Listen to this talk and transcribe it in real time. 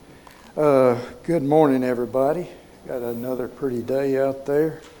Good morning, everybody. Got another pretty day out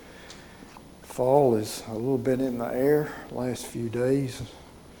there. Fall is a little bit in the air last few days.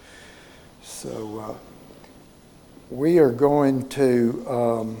 So we are going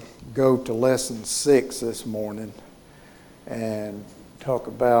to go to lesson 6 this morning and talk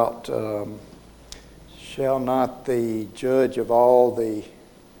about shall not the judge of all the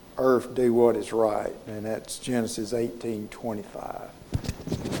earth do what is right? And that's Genesis 18:25.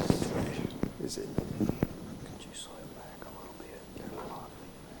 Is it? Could you slow back a little bit? There's a lot of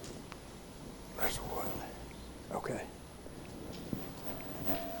feedback. There's what?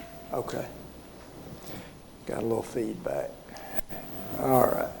 Okay. Got a little feedback. All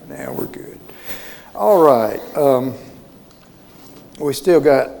right, now we're good. All right. We still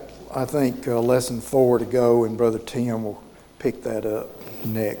got, I think, lesson 4 to go, and Brother Tim will pick that up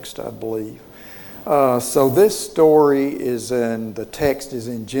next, I believe. So this story the text is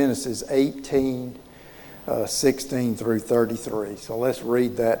in Genesis 18, 16 through 33. So let's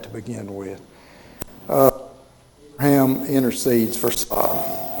read that to begin with. Abraham intercedes for Sodom.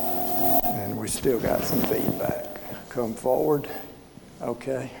 And we still got some feedback. Come forward.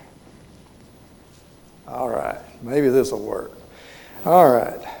 Okay. All right. Maybe this will work. All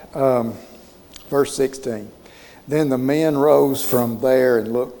right. Verse 16. Then the men rose from there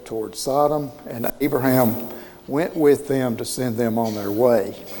and looked toward Sodom, and Abraham went with them to send them on their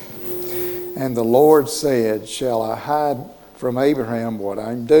way. And the Lord said, shall I hide from Abraham what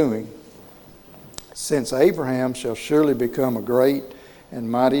I'm doing? Since Abraham shall surely become a great and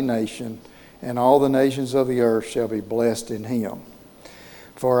mighty nation, and all the nations of the earth shall be blessed in him.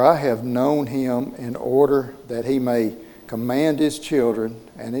 For I have known him in order that he may command his children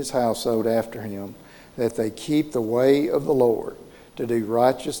and his household after him, that they keep the way of the Lord, to do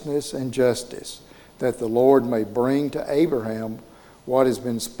righteousness and justice, that the Lord may bring to Abraham what has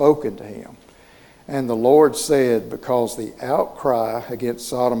been spoken to him. And the Lord said, because the outcry against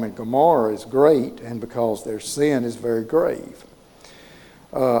Sodom and Gomorrah is great, and because their sin is very grave,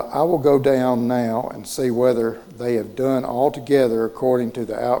 I will go down now and see whether they have done altogether according to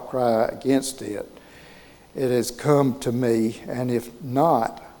the outcry against it. It has come to me, and if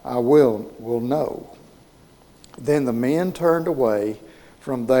not, I will know. Then the men turned away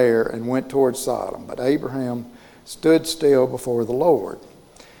from there and went toward Sodom. But Abraham stood still before the Lord.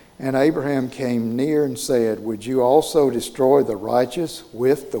 And Abraham came near and said, would you also destroy the righteous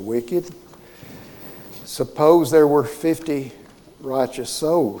with the wicked? Suppose there were 50 righteous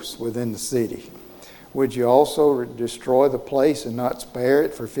souls within the city. Would you also destroy the place and not spare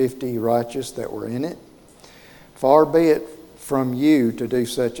it for 50 righteous that were in it? Far be it from you to do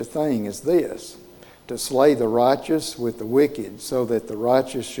such a thing as this, to slay the righteous with the wicked, so that the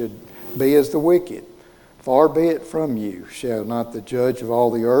righteous should be as the wicked. Far be it from you. Shall not the judge of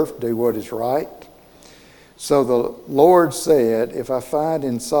all the earth do what is right? So the Lord said, if I find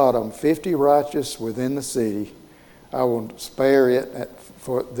in Sodom 50 righteous within the city, I will spare it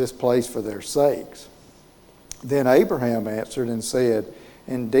for this place for their sakes. Then Abraham answered and said,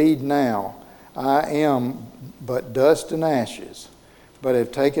 indeed now I am but dust and ashes, but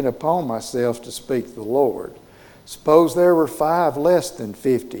have taken upon myself to speak to the Lord. Suppose there were 5 less than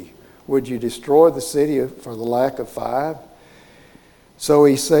 50. Would you destroy the city for the lack of 5? So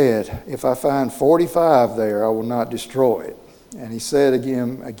he said, if I find 45 there, I will not destroy it. And he said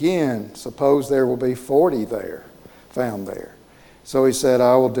again, suppose there will be 40 there, found there. So he said,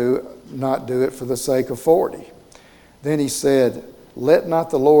 I will not do it for the sake of 40. Then he said, let not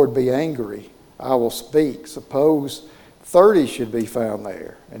the Lord be angry. I will speak. Suppose 30 should be found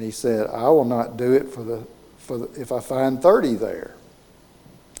there. And he said, I will not do it if I find 30 there.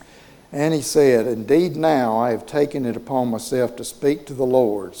 And he said, indeed now I have taken it upon myself to speak to the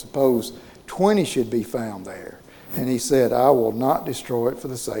Lord. Suppose 20 should be found there. And he said, I will not destroy it for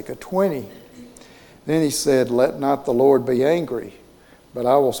the sake of 20. Then he said, let not the Lord be angry, but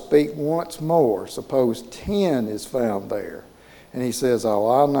I will speak once more. Suppose 10 is found there. And he says, I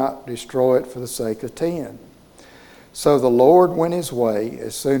will not destroy it for the sake of 10. So the Lord went his way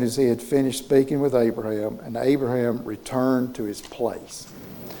as soon as he had finished speaking with Abraham, and Abraham returned to his place.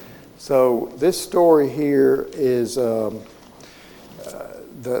 So this story here is, the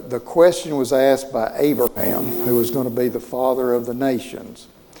question was asked by Abraham, who was going to be the father of the nations.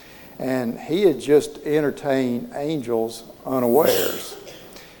 And he had just entertained angels unawares.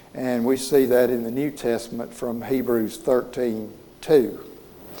 And we see that in the New Testament from Hebrews 13:2.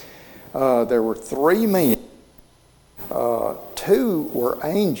 There were 3 men. 2 were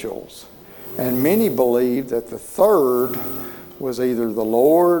angels, and many believe that the third was either the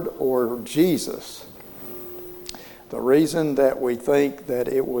Lord or Jesus. The reason that we think that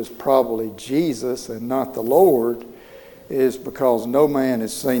it was probably Jesus and not the Lord is because no man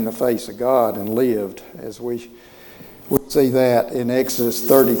has seen the face of God and lived, as we see that in Exodus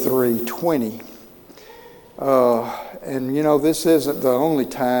 33:20. And you know, this isn't the only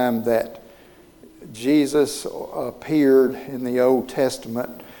time that Jesus appeared in the Old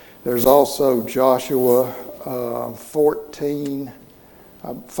Testament. There's also Joshua 5:14,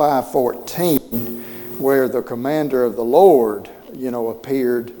 where the commander of the Lord,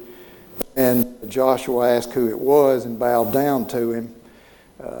 appeared, and Joshua asked who it was and bowed down to him.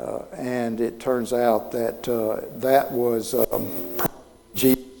 And it turns out that that was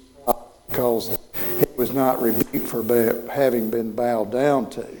Jesus, because he was not rebuked for having been bowed down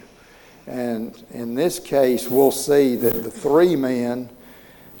to. And in this case, we'll see that the three men,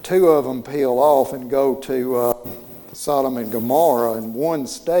 two of them peel off and go to Sodom and Gomorrah, and one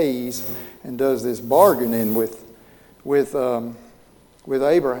stays and does this bargaining with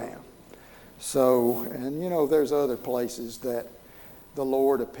Abraham. So, and there's other places that the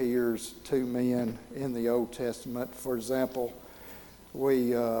Lord appears to men in the Old Testament. For example,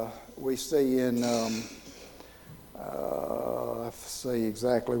 we see in I see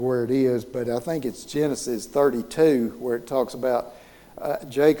exactly where it is, but I think it's Genesis 32 where it talks about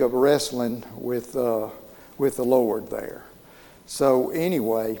Jacob wrestling with the Lord there. So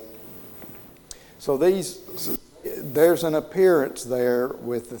anyway, there's an appearance there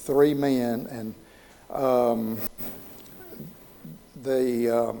with the three men, and they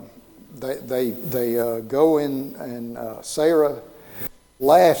go in, and Sarah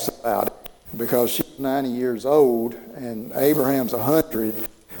laughs about it because she's 90 years old and Abraham's 100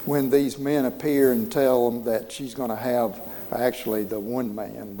 when these men appear and tell them that she's going to have, actually the one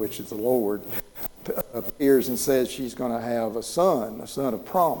man, which is the Lord, appears and says she's going to have a son of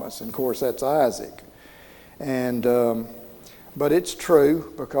promise. And of course that's Isaac. And but it's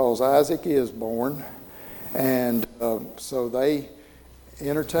true, because Isaac is born, and so they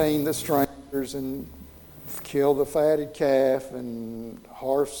entertain the strangers and kill the fatted calf and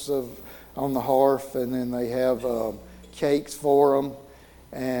hearths on the hearth, and then they have cakes for them.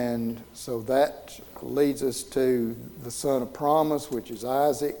 And so that leads us to the son of promise, which is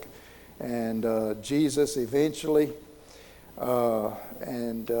Isaac, and Jesus eventually.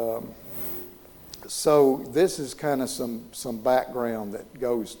 So this is kind of some background that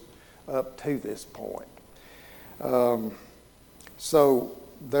goes up to this point. So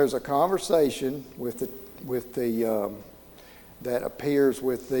there's a conversation that appears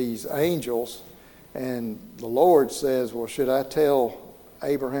with these angels, and the Lord says, well, should I tell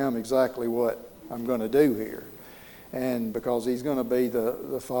Abraham exactly what I'm going to do here? And because he's going to be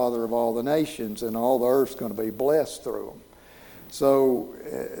the father of all the nations, and all the earth's going to be blessed through him. So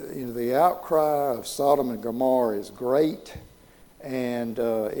the outcry of Sodom and Gomorrah is great, and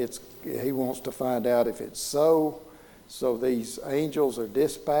he wants to find out if it's so. So these angels are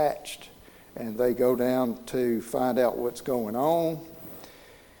dispatched, and they go down to find out what's going on.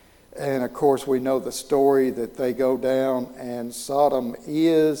 And of course we know the story that they go down, and Sodom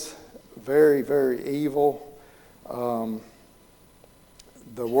is very, very evil. The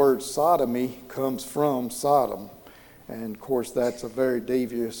word sodomy comes from Sodom, and of course that's a very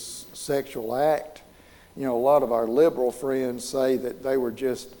devious sexual act. A lot of our liberal friends say that they were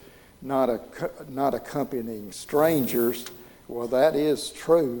just not accompanying strangers. Well, that is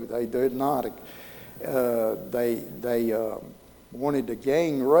true. They did not. They wanted to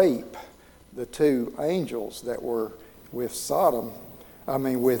gang rape the two angels that were with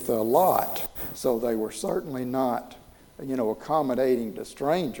with Lot. So they were certainly not, accommodating to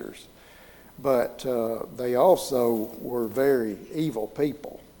strangers. But they also were very evil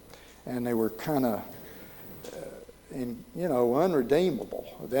people, and they were kind of,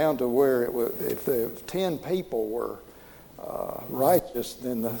 unredeemable, down to where if the 10 people were righteous,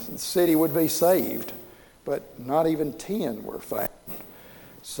 then the city would be saved. But not even 10 were found.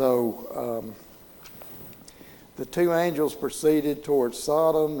 So the two angels proceeded towards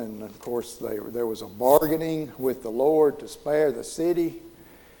Sodom, and of course there was a bargaining with the Lord to spare the city.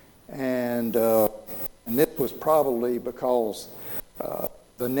 And this was probably because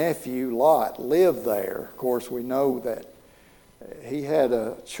the nephew Lot lived there. Of course, we know that he had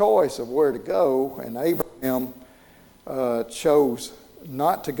a choice of where to go, and Abraham chose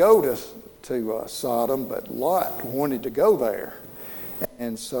not to go to Sodom, but Lot wanted to go there.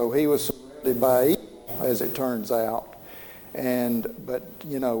 And so he was surrounded by evil, as it turns out. But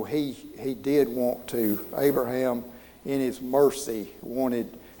he did want to. Abraham, in his mercy,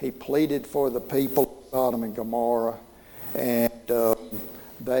 he pleaded for the people of Sodom and Gomorrah, and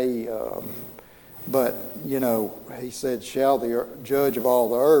But, he said, shall the judge of all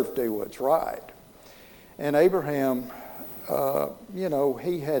the earth do what's right? And Abraham,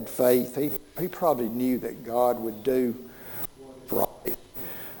 he had faith. He probably knew that God would do what's right.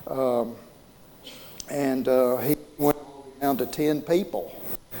 He went down to 10 people,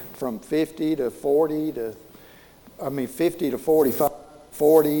 from 50 to 40 to, 50 to 45,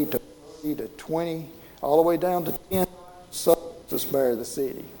 40 to 30 to 20, all the way down to 10 souls to spare the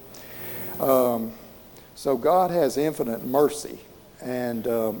city. So God has infinite mercy, and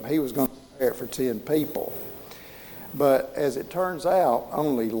he was going to spare it for 10 people. But as it turns out,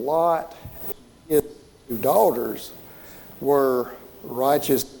 only Lot and his 2 daughters were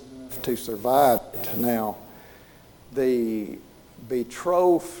righteous enough to survive it. Now, the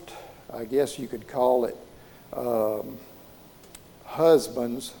betrothed, I guess you could call it,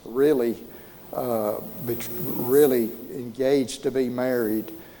 husbands, really engaged to be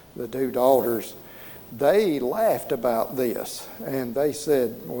married, the 2 daughters, they laughed about this, and they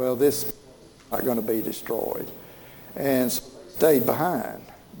said, well, this is not going to be destroyed, and so they stayed behind.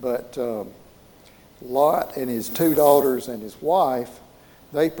 But Lot and his 2 daughters and his wife,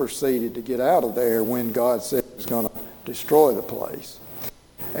 they proceeded to get out of there when God said he was going to destroy the place.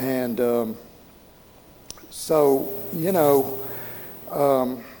 And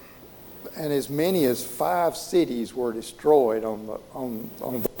and as many as 5 cities were destroyed on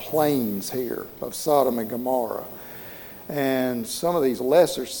the plains here of Sodom and Gomorrah. And some of these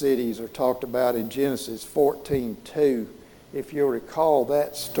lesser cities are talked about in Genesis 14:2. If you'll recall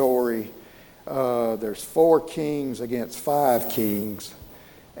that story, there's 4 kings against 5 kings,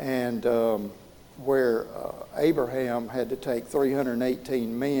 and where Abraham had to take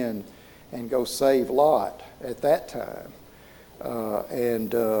 318 men and go save Lot at that time.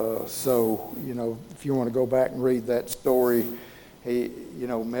 So, if you want to go back and read that story,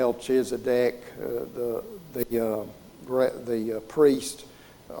 Melchizedek, the priest,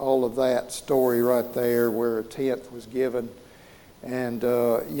 all of that story right there where a tenth was given. And,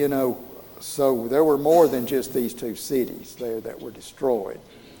 so there were more than just these 2 cities there that were destroyed.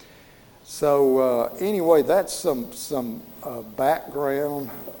 So anyway, that's some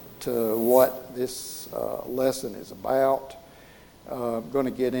background to what this lesson is about. I'm going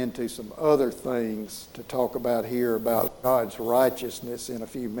to get into some other things to talk about here about God's righteousness in a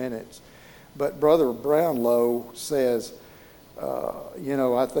few minutes. But Brother Brownlow says,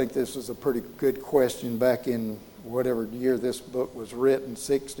 I think this was a pretty good question back in whatever year this book was written,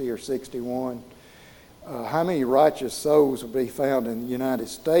 60 or 61. How many righteous souls would be found in the United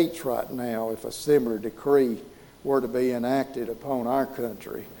States right now if a similar decree were to be enacted upon our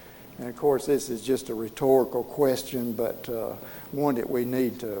country? And of course, this is just a rhetorical question, but one that we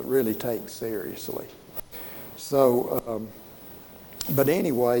need to really take seriously. So, but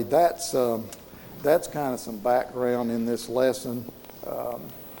anyway, that's kind of some background in this lesson.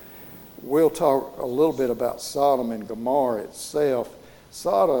 We'll talk a little bit about Sodom and Gomorrah itself.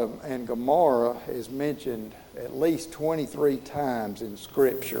 Sodom and Gomorrah is mentioned at least 23 times in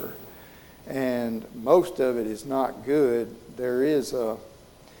Scripture, and most of it is not good. There is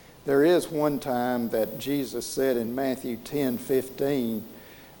one time that Jesus said in Matthew 10:15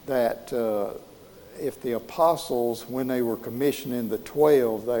 that if the apostles, when they were commissioning the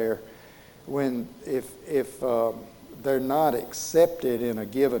 12 there, if they're not accepted in a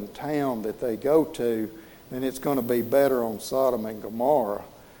given town that they go to, then it's going to be better on Sodom and Gomorrah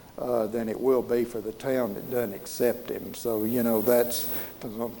than it will be for the town that doesn't accept him. So, that's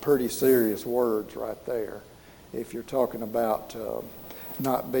some pretty serious words right there. If you're talking about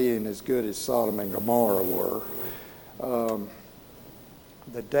not being as good as Sodom and Gomorrah were.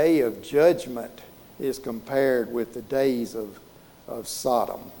 The day of judgment is compared with the days of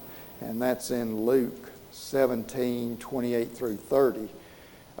Sodom, and that's in Luke 17:28 through 30.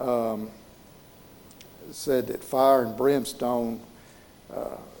 It said that fire and brimstone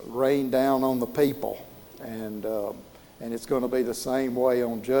rain down on the people, and it's going to be the same way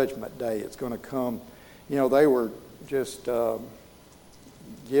on Judgment Day. It's going to come. They were just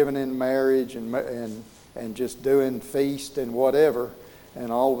given in marriage and just doing feast and whatever,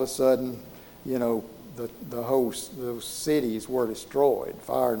 and all of a sudden, those cities were destroyed,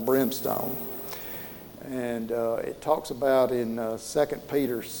 fire and brimstone. And it talks about in 2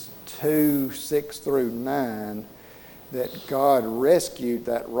 Peter 2:6 through 9 that God rescued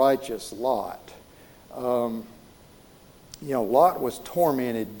that righteous Lot. Lot was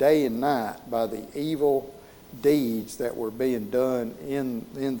tormented day and night by the evil deeds that were being done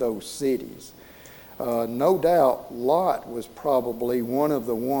in those cities. No doubt Lot was probably one of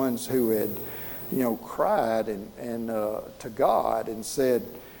the ones who had, cried and to God and said,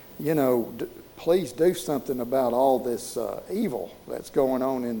 please do something about all this evil that's going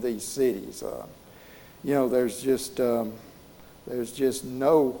on in these cities. There's just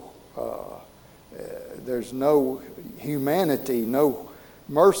there's no humanity, no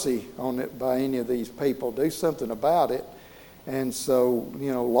mercy on it by any of these people. Do something about it. And so,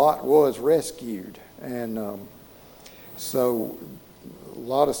 Lot was rescued. And so a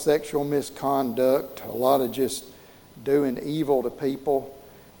lot of sexual misconduct, a lot of just doing evil to people.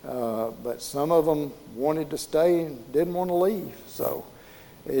 But some of them wanted to stay and didn't want to leave. So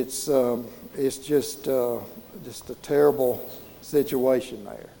it's just a terrible situation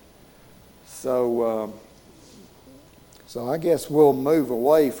there. So I guess we'll move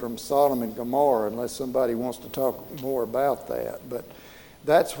away from Sodom and Gomorrah unless somebody wants to talk more about that. But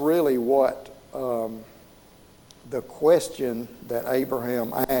that's really what the question that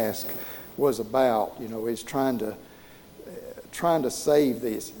Abraham asked was about. He's trying to save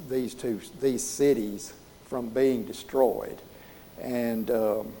these cities from being destroyed. And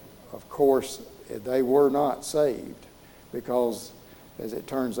of course, they were not saved because, as it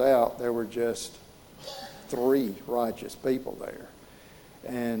turns out, there were just 3 righteous people there.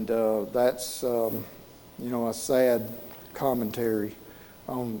 And that's, a sad commentary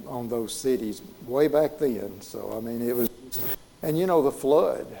on those cities way back then. So, it was, and the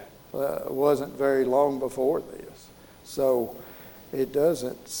flood wasn't very long before this. So it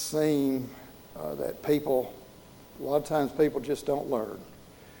doesn't seem that people, a lot of times people just don't learn.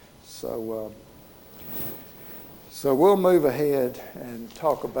 So we'll move ahead and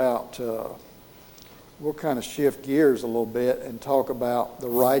talk about, we'll kind of shift gears a little bit and talk about the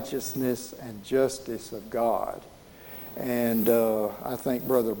righteousness and justice of God. And I think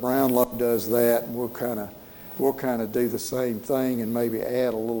Brother Brownlow does that, and we'll kind of do the same thing and maybe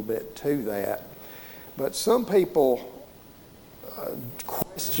add a little bit to that. But some people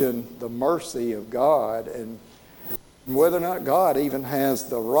question the mercy of God and whether or not God even has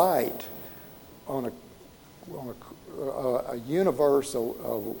the right on a universe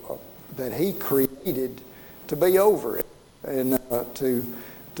that He created to be over it and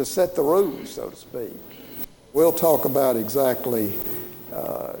to set the rules, so to speak. We'll talk about exactly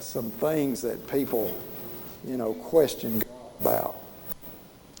some things that people, question God about.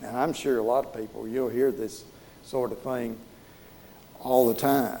 And I'm sure a lot of people, you'll hear this sort of thing all the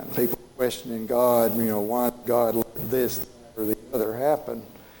time. People questioning God, why did God let this or the other happen?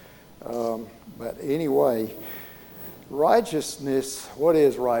 But anyway, righteousness, what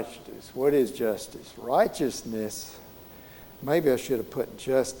is righteousness? What is justice? Righteousness, maybe I should have put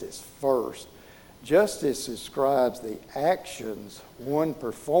justice first. Justice describes the actions one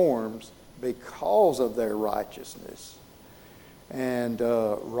performs because of their righteousness. And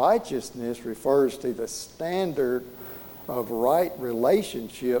righteousness refers to the standard of right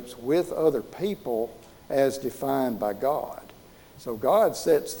relationships with other people as defined by God. So God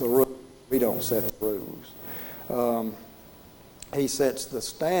sets the rules. We don't set the rules. He sets the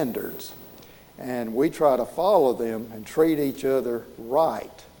standards, and we try to follow them and treat each other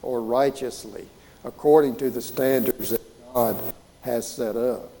right or righteously according to the standards that God has set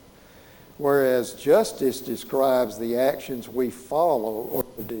up. Whereas justice describes the actions we follow or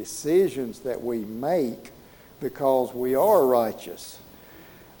the decisions that we make because we are righteous.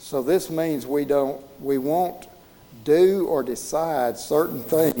 So this means we won't do or decide certain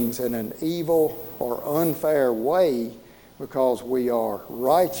things in an evil or unfair way because we are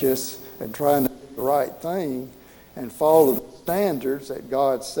righteous and trying to do the right thing and follow the standards that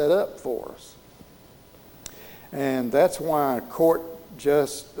God set up for us. And that's why court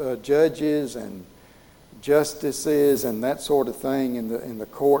judges and justices and that sort of thing in the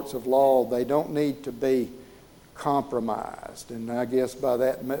courts of law, they don't need to be compromised. And I guess by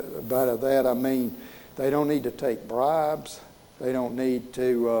that I mean they don't need to take bribes. They don't need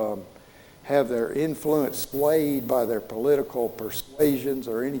to have their influence swayed by their political persuasions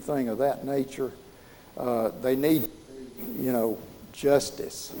or anything of that nature. They need,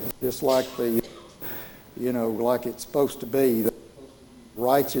 justice, just like like it's supposed to be, the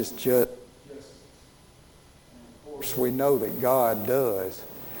righteous judge. Of course, we know that God does.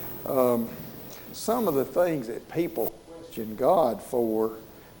 Some of the things that people question God for,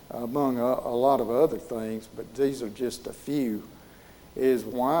 among a lot of other things, but these are just a few, is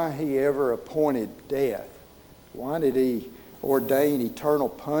why He ever appointed death. Why did He ordain eternal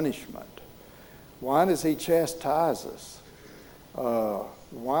punishment? Why does He chastise us?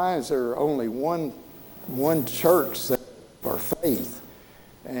 Why is there only one church or faith?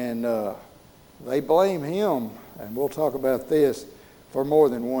 And they blame Him, and we'll talk about this, for more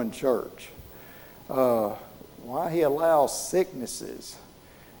than one church. Why He allows sicknesses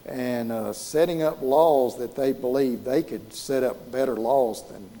and setting up laws that they believed they could set up better laws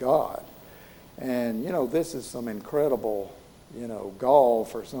than God. And, this is some incredible, gall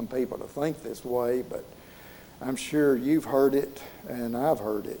for some people to think this way, but I'm sure you've heard it and I've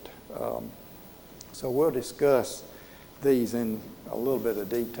heard it. So we'll discuss these in a little bit of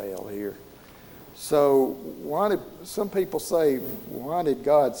detail here. So some people say, why did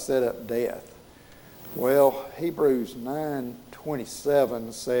God set up death? Well, Hebrews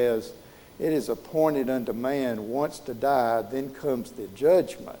 9:27 says, it is appointed unto man once to die, then comes the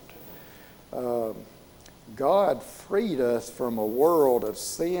judgment. God freed us from a world of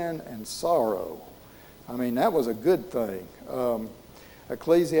sin and sorrow. I mean, that was a good thing.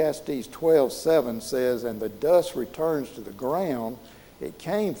 Ecclesiastes 12:7 says, and the dust returns to the ground it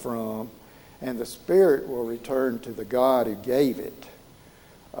came from, and the spirit will return to the God who gave it.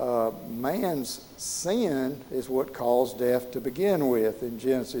 Man's sin is what caused death to begin with in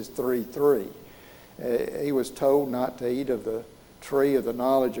Genesis 3:3. He was told not to eat of the tree of the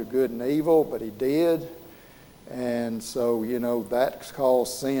knowledge of good and evil, but he did. And so, that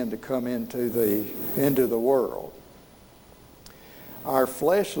caused sin to come into the world. Our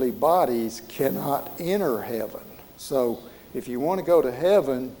fleshly bodies cannot enter heaven. So if you want to go to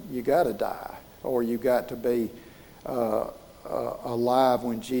heaven, you got to die, or you got to be alive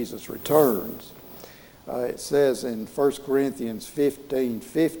when Jesus returns. It says in 1 Corinthians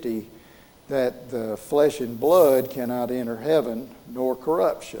 15:50 that the flesh and blood cannot enter heaven, nor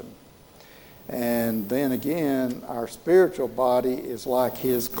corruption. And then again, our spiritual body is like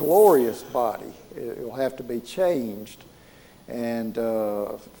his glorious body. It will have to be changed. And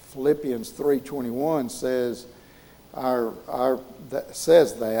Philippians 3:21 says our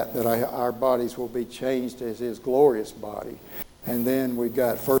bodies will be changed as his glorious body. And then we've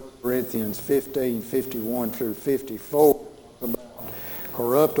got 1 Corinthians 15:51 through 54 about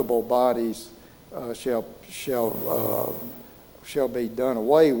corruptible bodies shall be done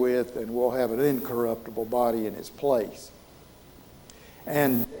away with, and we'll have an incorruptible body in its place.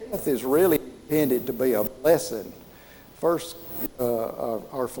 And death is really intended to be a blessing. First,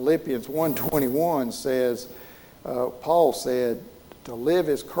 our Philippians 1:21 says, Paul said, to live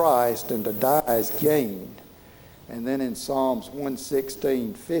is Christ and to die is gain. And then in Psalms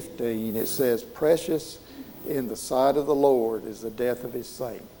 116:15 it says, precious in the sight of the Lord is the death of his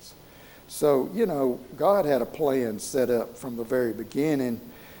saints. So, God had a plan set up from the very beginning.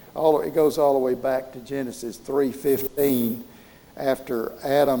 It goes all the way back to Genesis 3:15, after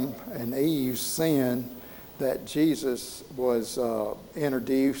Adam and Eve sinned, that Jesus was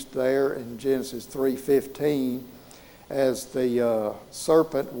introduced there in Genesis 3:15 as the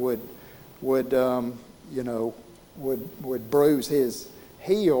serpent would bruise his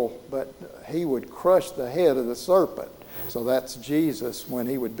heel, but he would crush the head of the serpent. So that's Jesus. When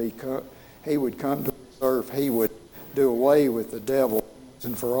he would come to earth, he would do away with the devil once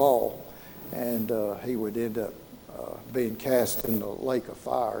and for all, and he would end up being cast in the lake of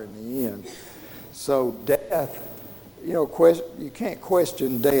fire in the end. So death, you can't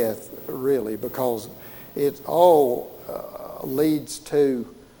question death really, because it all leads to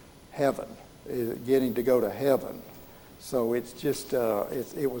heaven, getting to go to heaven. So it's just,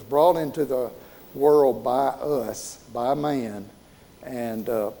 it was brought into the world by us, by man, and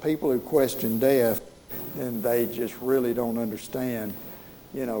people who question death, then they just really don't understand,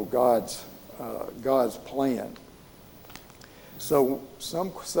 God's plan. So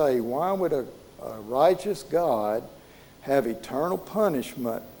some say, why would a righteous God have eternal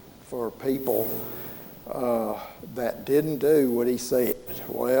punishment for people that didn't do what he said?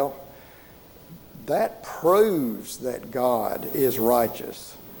 Well, that proves that God is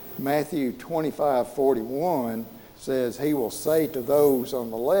righteous. Matthew 25:41 says, he will say to those on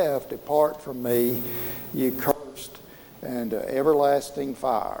the left, depart from me, ye cursed, and everlasting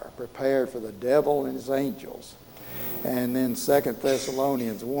fire, prepared for the devil and his angels. And then 2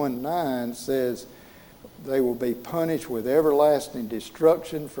 Thessalonians 1:9 says, they will be punished with everlasting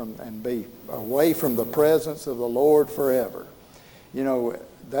destruction and be away from the presence of the Lord forever.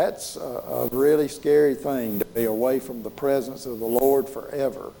 That's a really scary thing, to be away from the presence of the Lord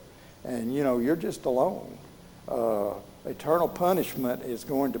forever. And, you're just alone. Eternal punishment is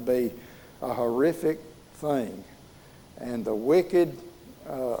going to be a horrific thing. And the wicked,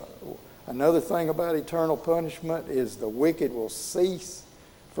 another thing about eternal punishment is the wicked will cease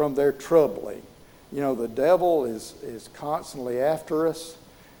from their troubling. The devil is constantly after us.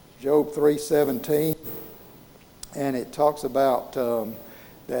 Job 3:17. And it talks about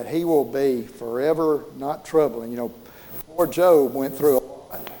that he will be forever not troubling. Poor Job went through a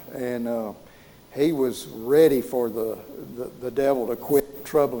lot, and he was ready for the devil to quit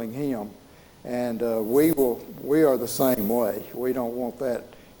troubling him. And we are the same way. We don't want that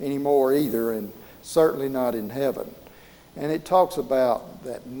anymore either, and certainly not in heaven. And it talks about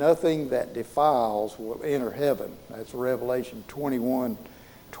that nothing that defiles will enter heaven. That's Revelation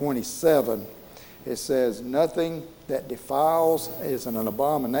 21:27. It says, nothing that defiles, is an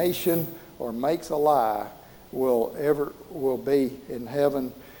abomination, or makes a lie will be in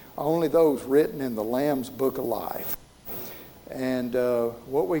heaven. Only those written in the Lamb's Book of Life. And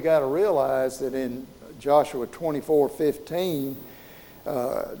what we got to realize that in Joshua 24:15,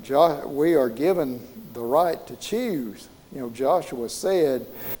 we are given the right to choose. You know, Joshua said,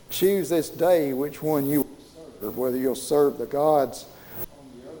 choose this day which one you will serve, whether you'll serve the gods on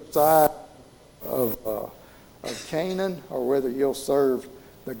the other side of Canaan, or whether you'll serve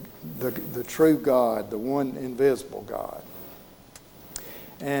the true God, the one invisible God.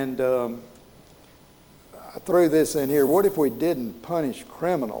 And I threw this in here. What if we didn't punish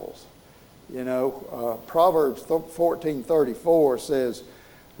criminals? You know, Proverbs 14:34 says,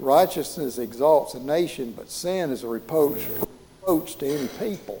 righteousness exalts a nation, but sin is a reproach to any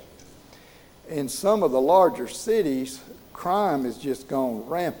people. In some of the larger cities, crime has just gone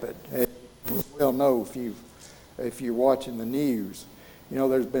rampant. As you well know if you're watching the news. You know,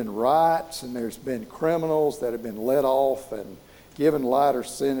 there's been riots and there's been criminals that have been let off and given lighter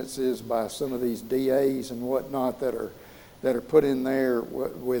sentences by some of these DAs and whatnot that are put in there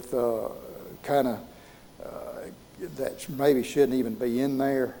with that maybe shouldn't even be in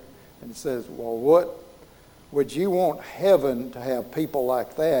there. And it says, well, what would you want heaven to have people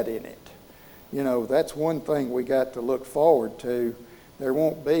like that in it? You know, that's one thing we got to look forward to. There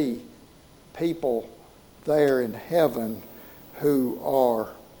won't be people there in heaven who are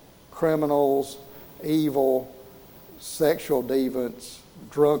criminals, evil, sexual deviants,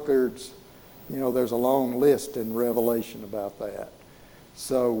 drunkards. You know, there's a long list in Revelation about that.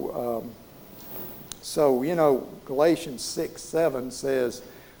 So you know, Galatians 6:7 says,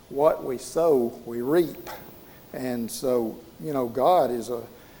 what we sow, we reap. And so, you know, God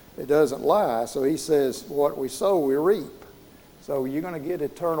it doesn't lie. So he says, what we sow, we reap. So you're going to get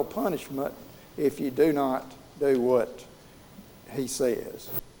eternal punishment if you do not do what he says.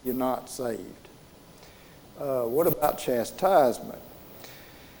 You're not saved. What about chastisement?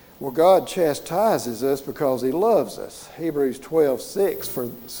 Well, God chastises us because he loves us. Hebrews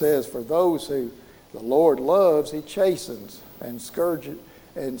 12:6 says, for those who the Lord loves, he chastens and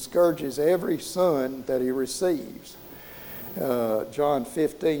scourges every son that he receives. John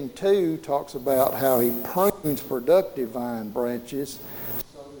 15:2 talks about how he prunes productive vine branches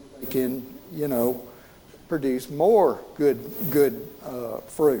so that they can, you know, produce more good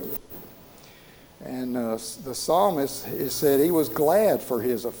fruit. And the psalmist said he was glad for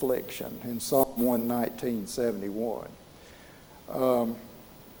his affliction in Psalm 119:71.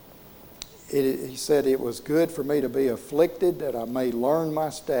 He said, it was good for me to be afflicted that I may learn my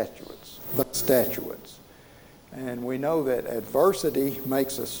statutes. And we know that adversity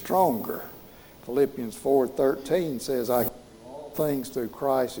makes us stronger. Philippians 4:13 says, I can do all things through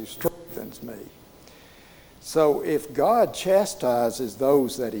Christ who strengthens me. So if God chastises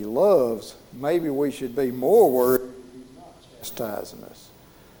those that he loves, maybe we should be more worried he's not chastising us.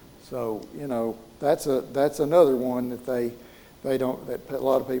 So, you know, that's another one that that a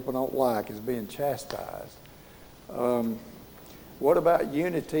lot of people don't like, is being chastised. What about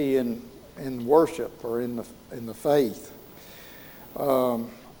unity in worship or in the faith?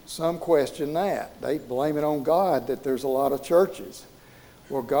 Some question that. They blame it on God that there's a lot of churches.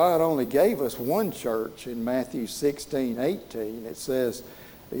 Well, God only gave us one church in Matthew 16:18. It says,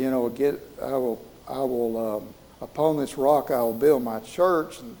 you know, I will upon this rock I will build my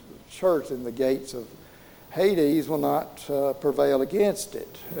church, and the gates of Hades will not prevail against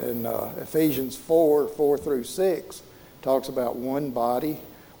it. And Ephesians 4:4-6 talks about one body,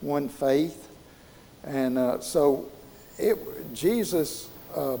 one faith. And so Jesus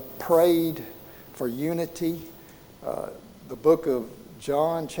prayed for unity. The book of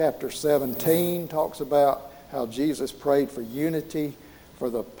John chapter 17 talks about how Jesus prayed for unity for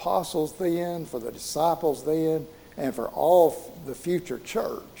the apostles then, for the disciples then, and for all the future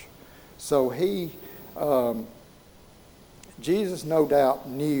church. So Jesus no doubt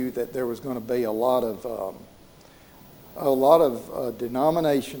knew that there was going to be a lot of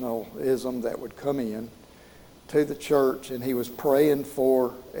denominationalism that would come in to the church, and he was praying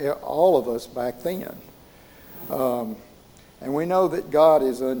for all of us back then. And we know that God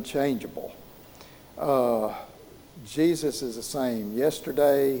is unchangeable. Jesus is the same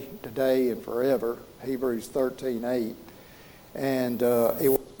yesterday, today, and forever, Hebrews 13:8. And it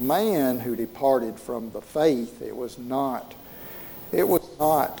was man who departed from the faith. It was not it was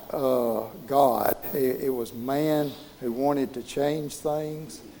not God. It was man who wanted to change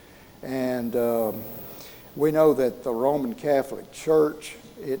things. And we know that the Roman Catholic Church,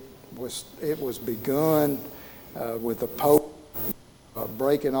 it was begun with the Pope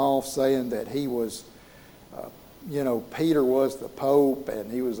breaking off, saying that he was, Peter was the Pope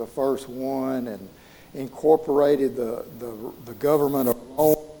and he was the first one, and incorporated the government of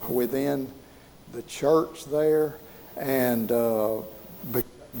Rome within the church there, and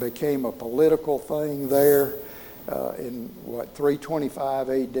became a political thing there in 325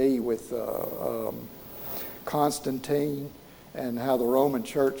 A.D. with Constantine, and how the Roman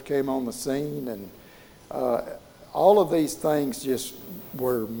Church came on the scene, and all of these things just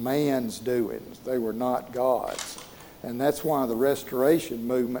were man's doings. They were not God's. And that's why the Restoration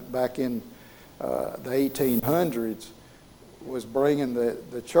movement back in the 1800s was bringing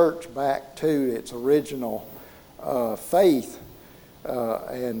the church back to its original faith,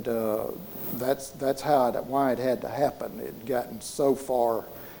 and that's why it had to happen. It had gotten so far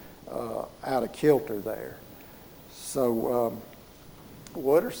out of kilter there. So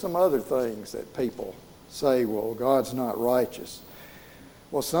what are some other things that people say, well, God's not righteous?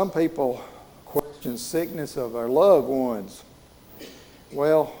 Well, some people question sickness of our loved ones.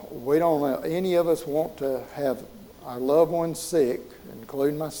 Well, we don't, any of us want to have our loved ones sick,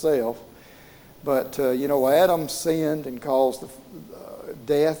 including myself. But, Adam sinned and caused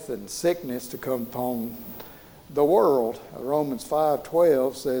death and sickness to come upon the world. Romans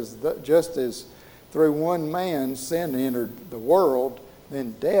 5:12 says that just as through one man sin entered the world,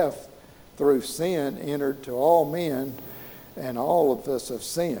 then death through sin entered to all men, and all of us have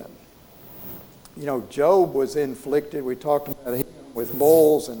sinned. Job was inflicted, we talked about him, with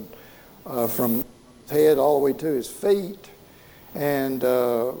boils and from his head all the way to his feet, and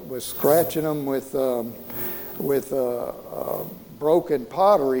was scratching them with broken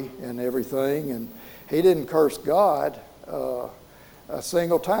pottery and everything, and he didn't curse God a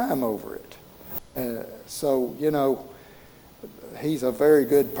single time over it. So he's a very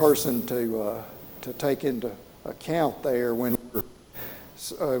good person to take into account there when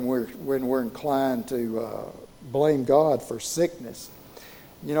we're inclined to blame God for sickness.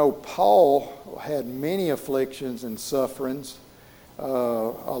 Paul had many afflictions and sufferings. A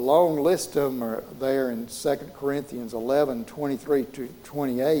long list of them are there in 2 Corinthians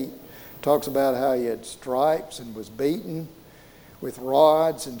 11:23-28. Talks about how he had stripes and was beaten with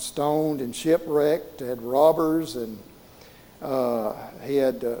rods and stoned and shipwrecked, had robbers, and he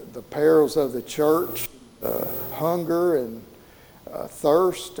had the perils of the church, hunger and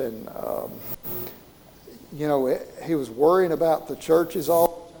thirst, and he was worrying about the churches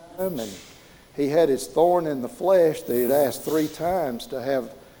all the time, and he had his thorn in the flesh that he had asked 3 times to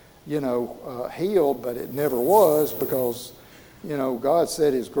have, healed, but it never was, because, God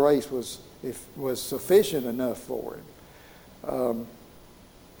said his grace was sufficient enough for him.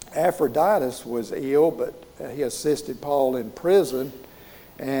 Epaphroditus was ill, but he assisted Paul in prison,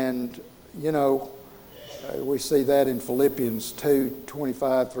 and, we see that in Philippians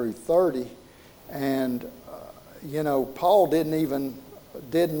 2:25-30, and, Paul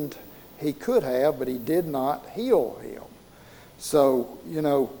he could have, but he did not heal him. So,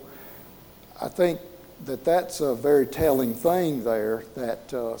 I think that's a very telling thing there,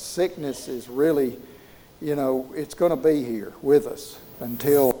 that sickness is really, it's going to be here with us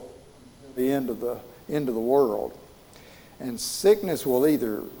until the end of the world. And sickness will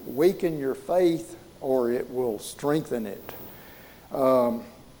either weaken your faith or it will strengthen it.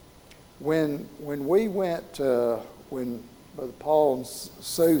 When we went, when Brother Paul and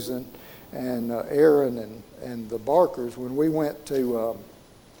Susan and Aaron and the Barkers, when we went to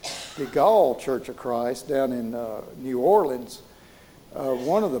the Gall Church of Christ down in New Orleans,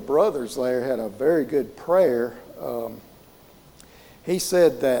 one of the brothers there had a very good prayer. He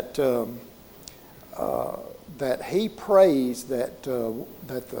said that he prays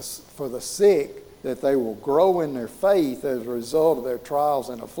for the sick, that they will grow in their faith as a result of their trials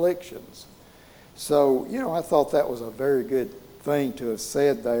and afflictions. So, I thought that was a very good thing to have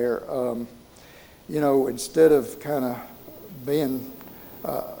said there. Instead of kind of being,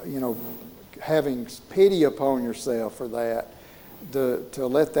 having pity upon yourself for that, to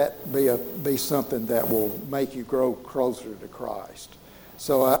let that be something that will make you grow closer to Christ.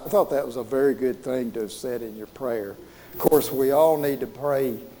 So I thought that was a very good thing to have said in your prayer. Of course, we all need to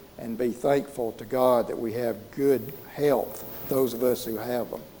pray and be thankful to God that we have good health, those of us who have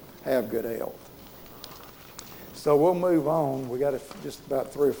good health. So we'll move on. We got just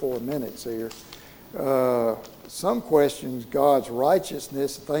about 3 or 4 minutes here. Some question God's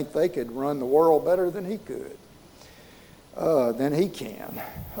righteousness, think they could run the world better than he could. than he can.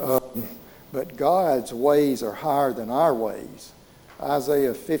 But God's ways are higher than our ways.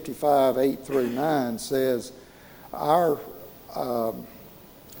 Isaiah 55, 8 through 9 says, my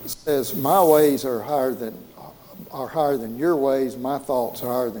ways are higher than your ways, my thoughts are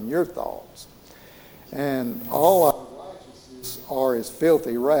higher than your thoughts. And all our righteousness are as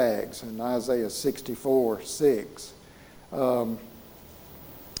filthy rags in Isaiah 64, 6.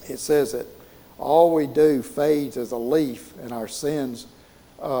 It says that all we do fades as a leaf, and our sins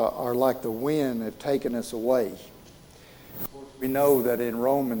are like the wind have taken us away. We know that in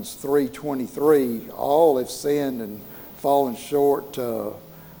Romans 3:23, all have sinned and fallen short of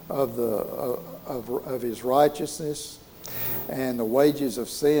his righteousness, and the wages of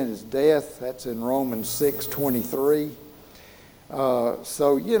sin is death. That's in Romans 6:23.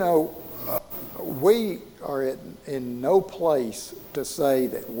 So we are in no place to say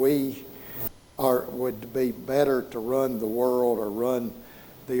that we would be better to run the world or run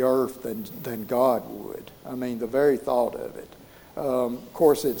the earth than God would. I mean, the very thought of it. Of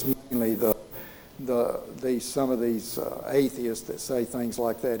course, it's mainly some of these atheists that say things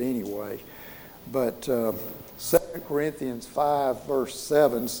like that anyway. But 2 Corinthians 5 verse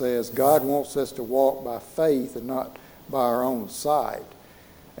 7 says, God wants us to walk by faith and not by our own sight.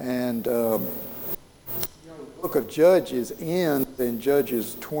 And the book of Judges ends in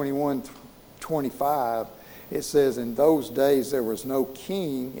Judges 21:25. It says, in those days there was no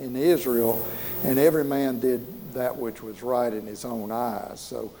king in Israel, and every man did that which was right in his own eyes.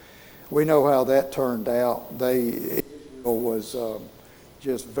 So we know how that turned out. Israel was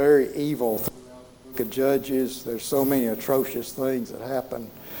just very evil throughout the book of Judges. There's so many atrocious things that happen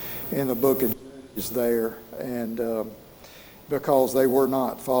in the book of Judges there, and because they were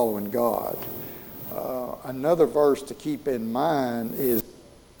not following God. Another verse to keep in mind is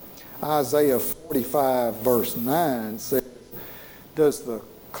Isaiah 45 verse 9 says, does the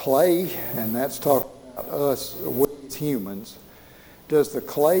clay, and that's talking about us, we as humans, does the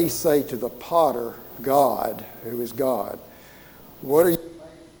clay say to the potter, God, who is God, what are you making?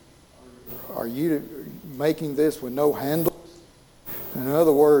 Are you making this with no handles? In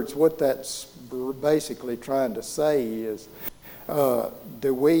other words, what that's basically trying to say is,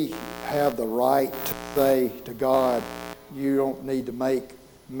 do we have the right to say to God, you don't need to make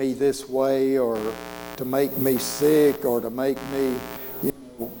me this way, or to make me sick, or to make me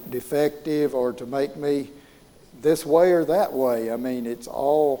defective, or to make me this way or that way? I mean, that's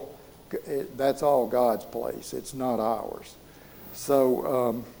all God's place. It's not ours.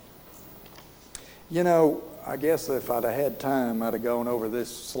 So, I guess if I'd have had time, I'd have gone over this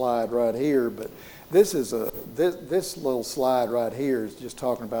slide right here. But this little slide right here is just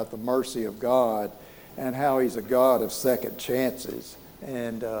talking about the mercy of God and how He's a God of second chances.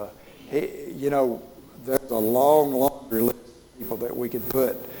 And there's a long laundry list of people that we could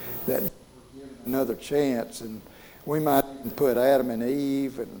put that were given another chance, and we might even put Adam and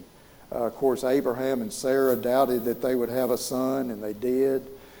Eve, and of course Abraham and Sarah doubted that they would have a son, and they did.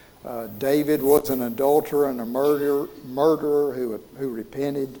 David was an adulterer and a murderer who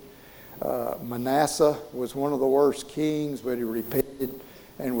repented. Manasseh was one of the worst kings, but he repented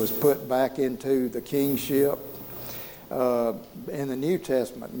and was put back into the kingship. In the New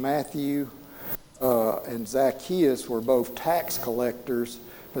Testament, Matthew and Zacchaeus were both tax collectors,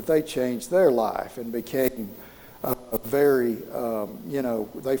 but they changed their life and became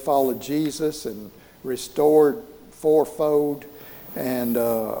they followed Jesus and restored fourfold, and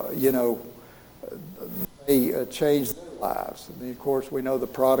they changed their lives. And of course, we know the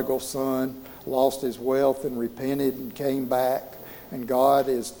prodigal son lost his wealth and repented and came back, and God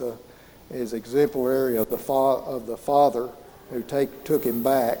is exemplary of the father who took him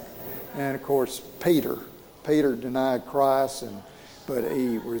back. And of course, Peter denied Christ, but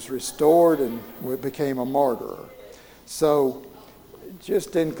he was restored and became a martyr. So,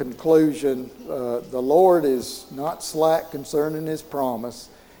 just in conclusion, the Lord is not slack concerning His promise,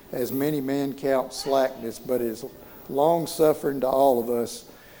 as many men count slackness, but is long-suffering to all of us,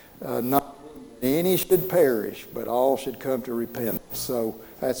 not that any should perish, but all should come to repentance. So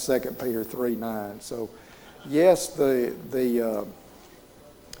that's 2 Peter 3:9. So, yes, the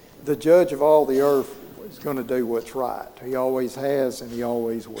judge of all the earth is going to do what's right. He always has, and He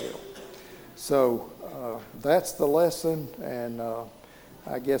always will. So that's the lesson, and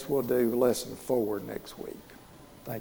I guess we'll do lesson 4 next week.